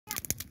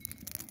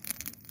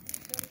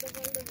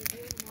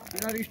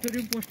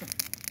story post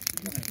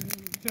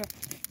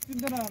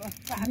चिन्दैन होला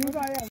news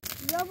आयो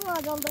यो पो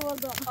जल्दो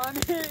जल्दो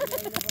अनि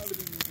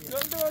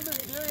जल्दो जल्दो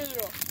भिडियो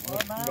हेर्यो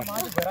ओ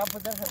माथि घोडा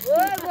पूजा छ ओ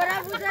घोडा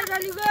पूजा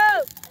चलिगो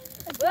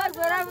ओ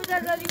घोडा पूजा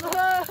चलिगो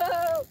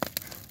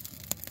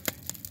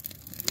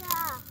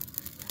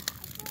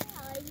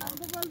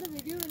जल्दो जल्दो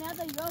भिडियो हुने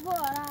त यो पो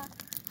होला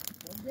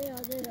अझै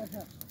अझै रहेछ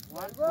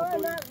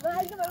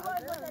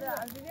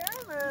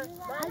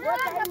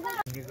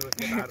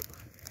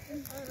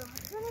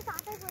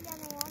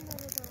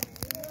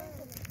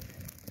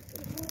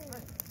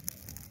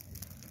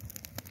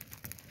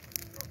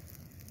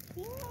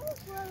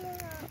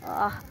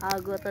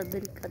आगो त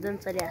दिन कदम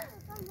चल्या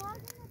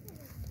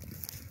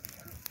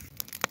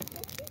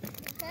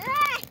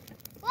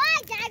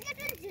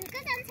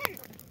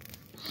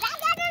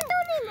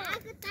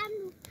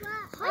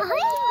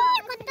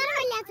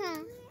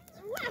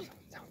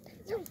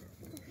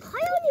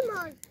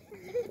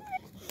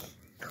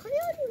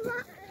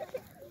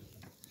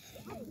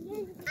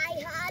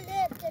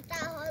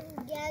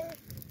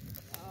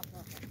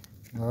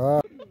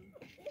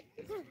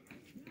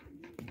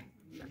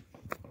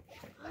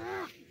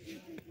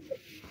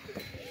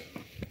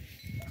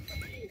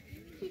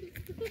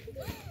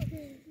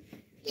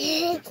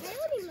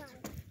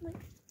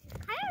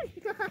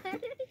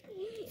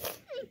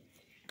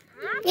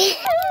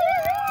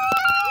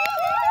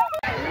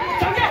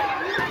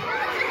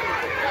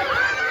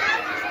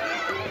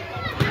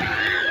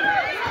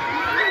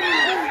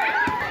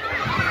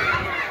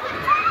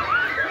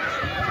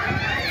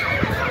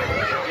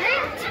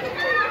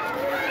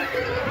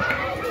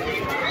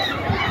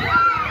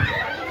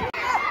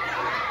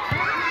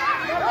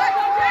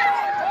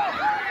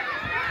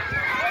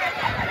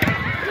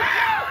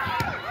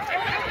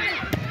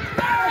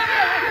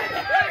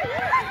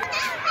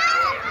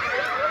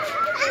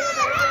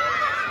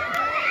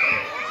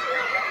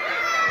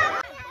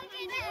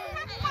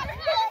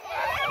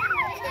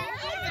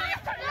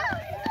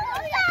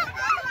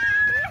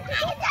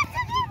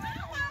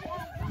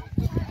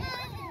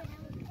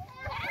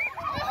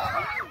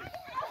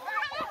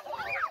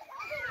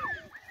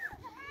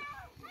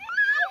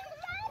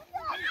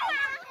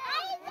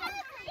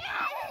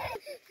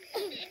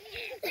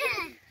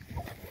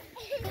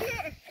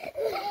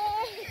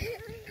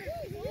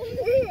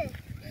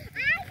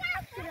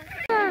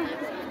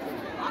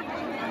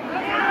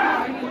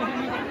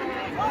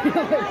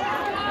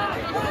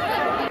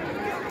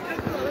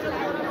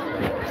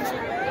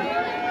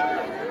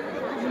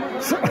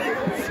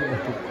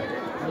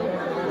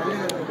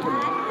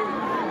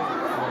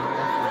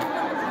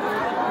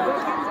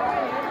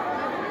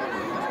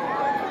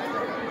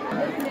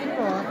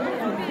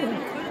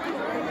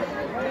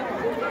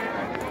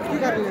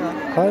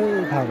खै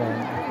थाहा भएन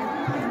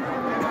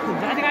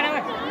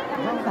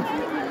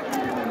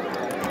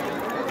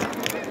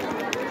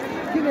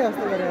किन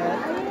यस्तो गरे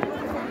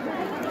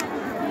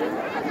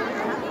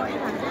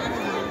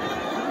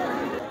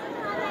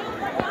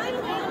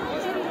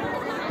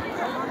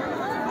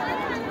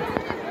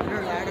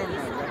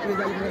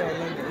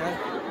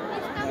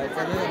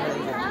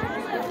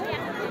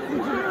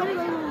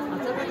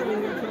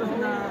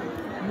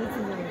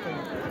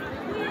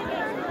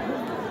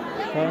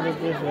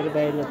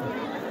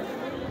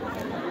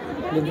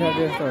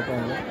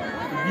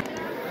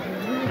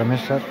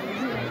रमेश सर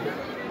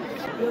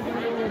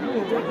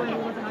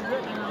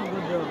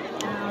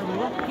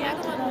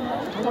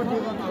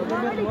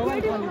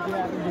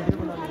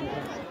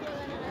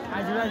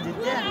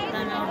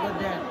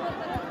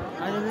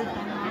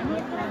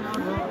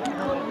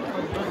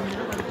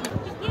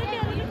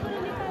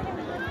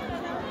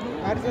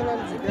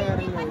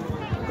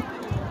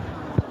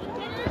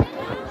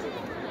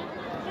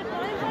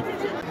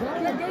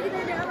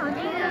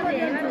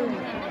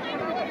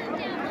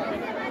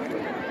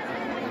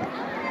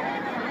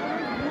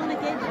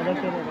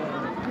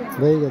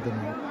गइगयो त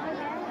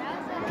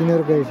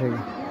तिनीहरू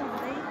गइसक्यो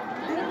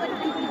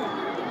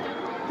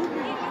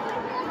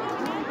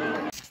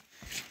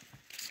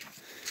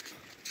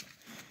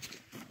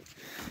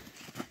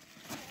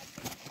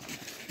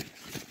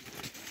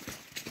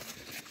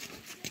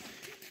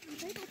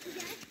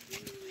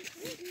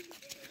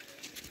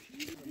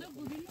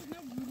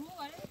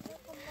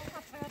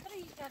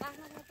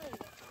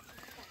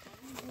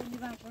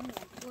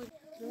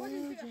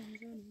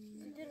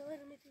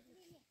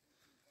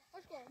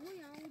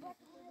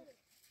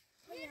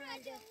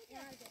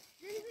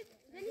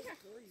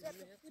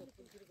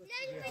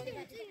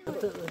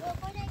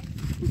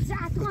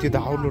त्यो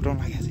दाउ लुटाउन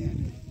लागेको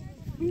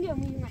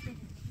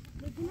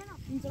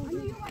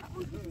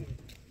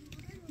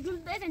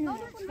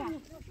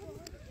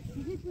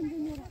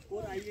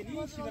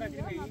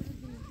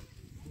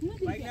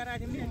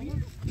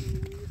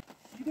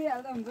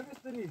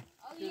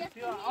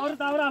अरू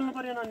दाउरा हाल्नु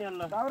परेन नि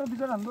अल्ल दाउरा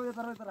बिचरा हाल्नु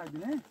यता यता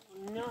राखिदिने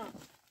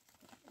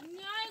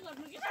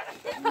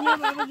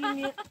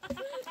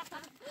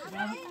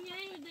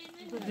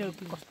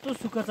कस्तो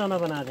सुक्खा चना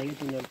बनाएको थियो कि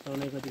तिनीहरू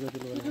चनै कति कति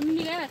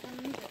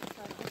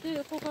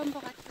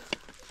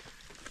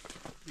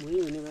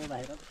हुने भयो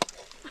बाहिर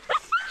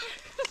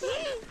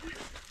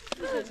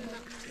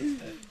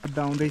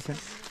डाउँदैछ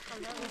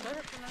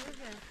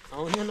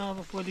आउने न अब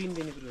पोलिन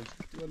दिने कुरो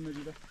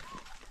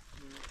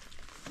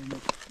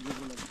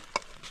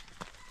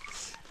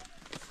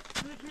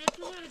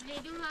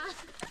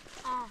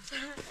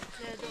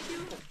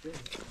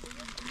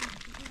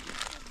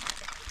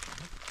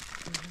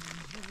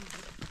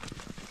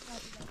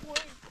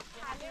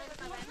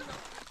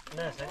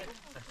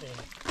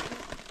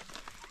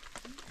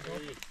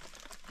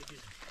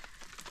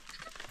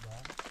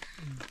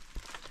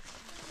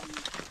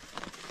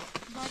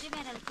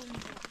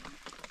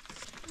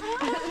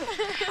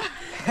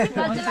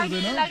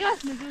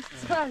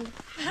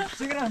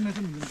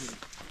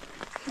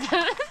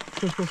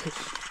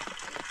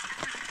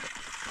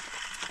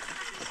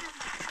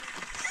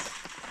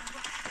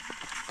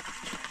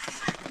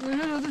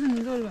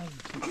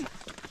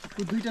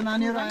दुईटा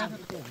नानीहरु आए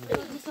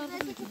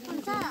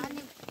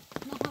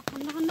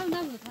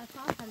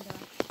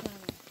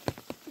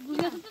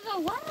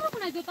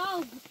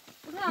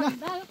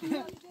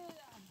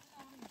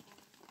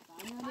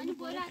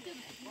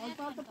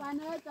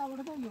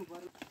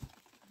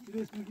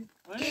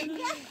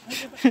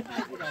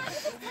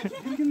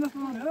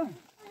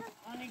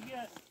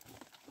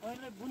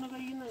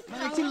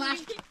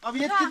अब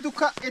यति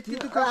दुःख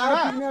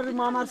तिमीहरु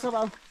मामा सब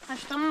आउ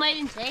कस्टम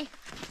मैले है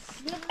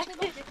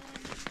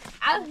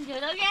आउ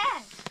झोलो क्या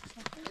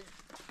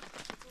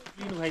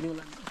किन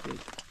भइदिउला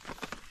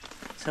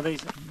सधैँ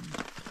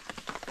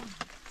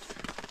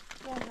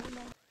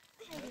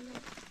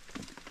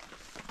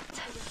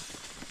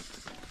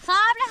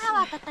सबले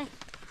खावा त तै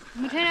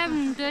मिठाई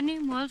हुन्छ नि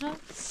मल छ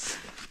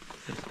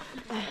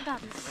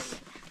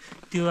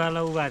त्यो वाला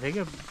उभा थियो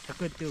क्या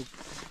ठ्याक्कै त्यो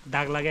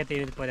दाग लाग्यो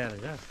त्यही परेर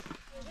रहेछ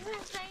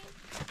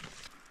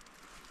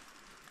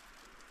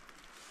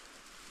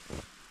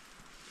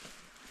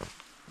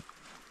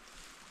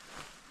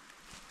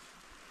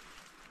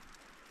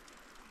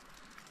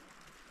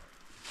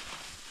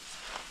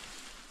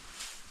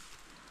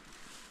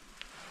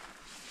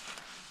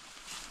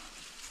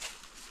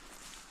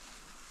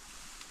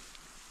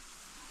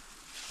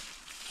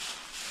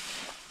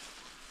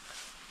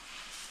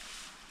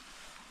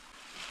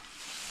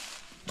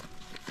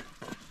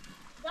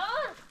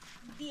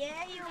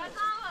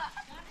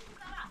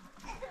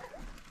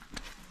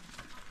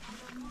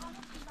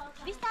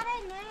बिस्तारै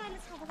नयाँ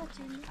छापा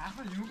छ नि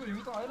आफै हिउँ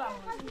त हैला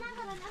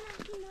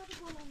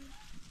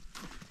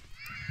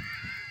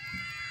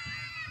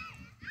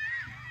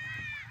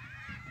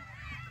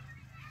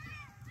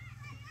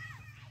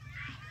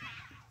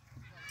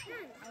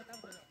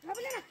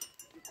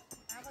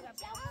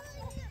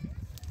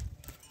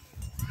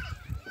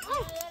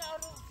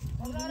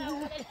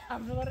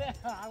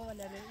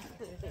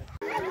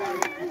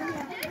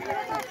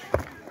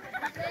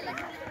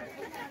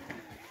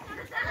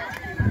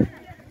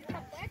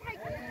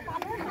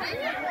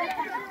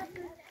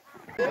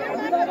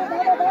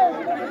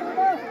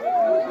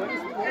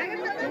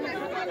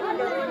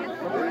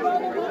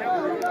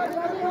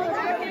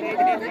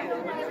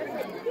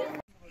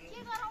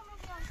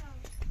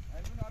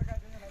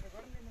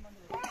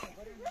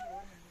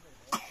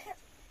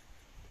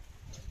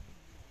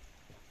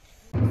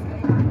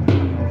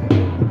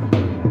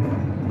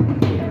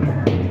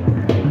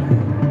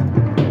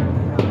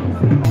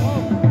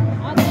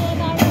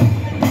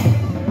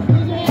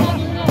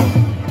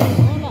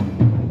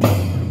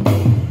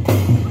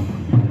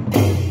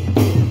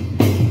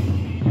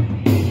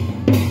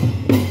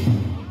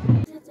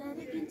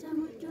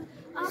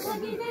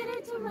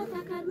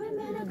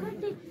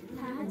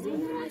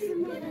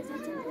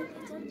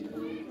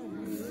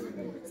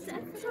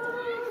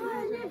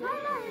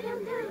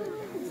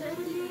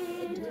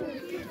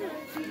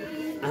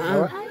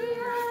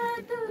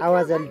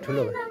आवाज अलि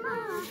ठुलो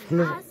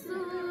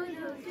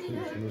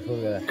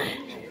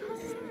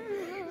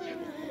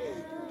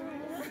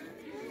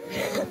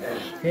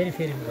फेरि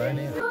फेरि भएन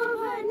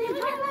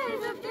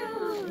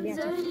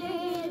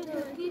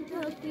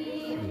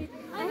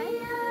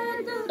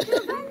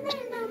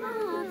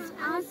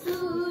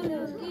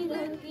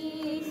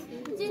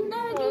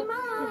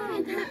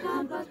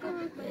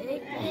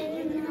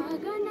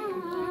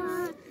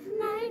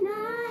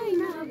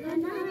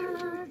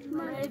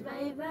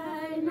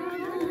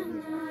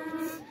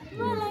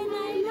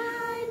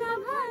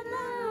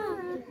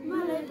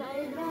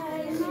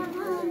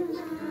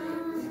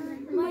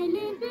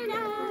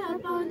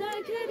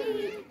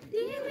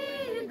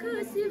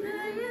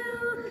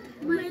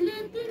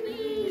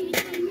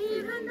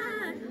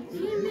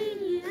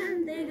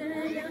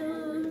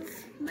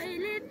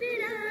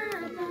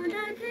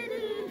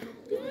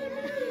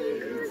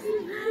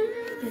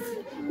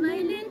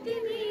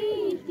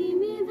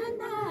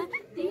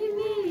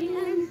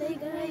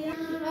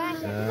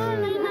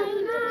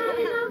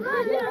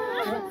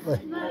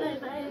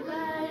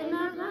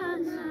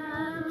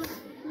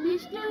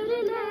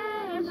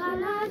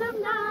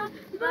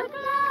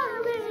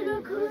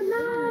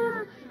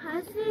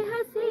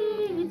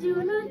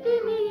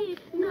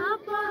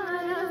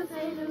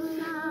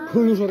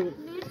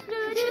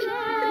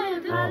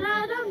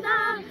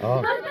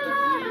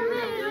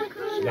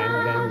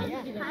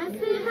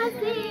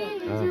हसी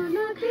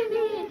जुनु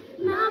तिमी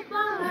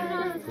नपाएर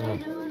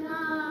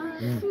सरुना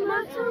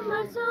मर्छु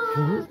मर्छु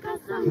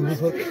कसम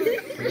मर्छु